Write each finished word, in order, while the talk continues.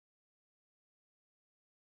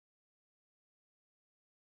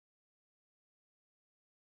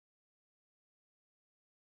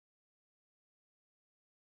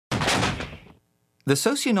The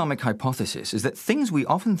socionomic hypothesis is that things we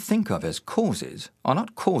often think of as causes are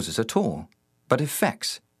not causes at all, but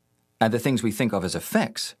effects, and the things we think of as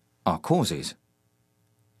effects are causes.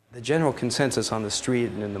 The general consensus on the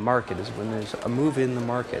street and in the market is when there's a move in the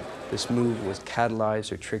market, this move was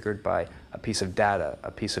catalyzed or triggered by a piece of data,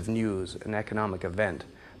 a piece of news, an economic event,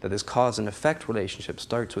 that this cause and effect relationship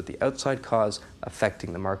starts with the outside cause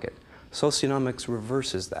affecting the market. Socionomics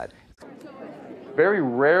reverses that. Very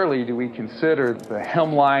rarely do we consider the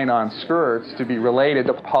hemline on skirts to be related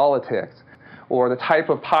to politics, or the type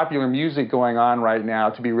of popular music going on right now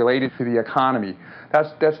to be related to the economy.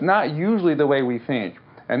 That's not usually the way we think.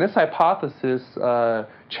 And this hypothesis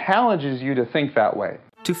challenges you to think that way.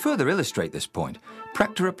 To further illustrate this point,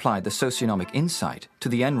 Prechter applied the socionomic insight to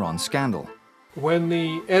the Enron scandal. When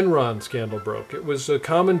the Enron scandal broke, it was a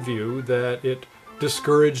common view that it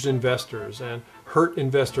discouraged investors and hurt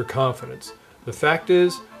investor confidence. The fact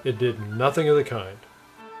is, it did nothing of the kind.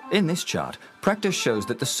 In this chart, Prechter shows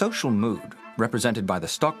that the social mood, represented by the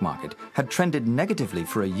stock market, had trended negatively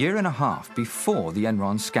for a year and a half before the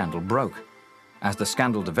Enron scandal broke. As the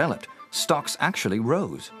scandal developed, stocks actually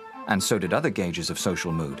rose, and so did other gauges of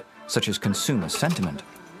social mood, such as consumer sentiment.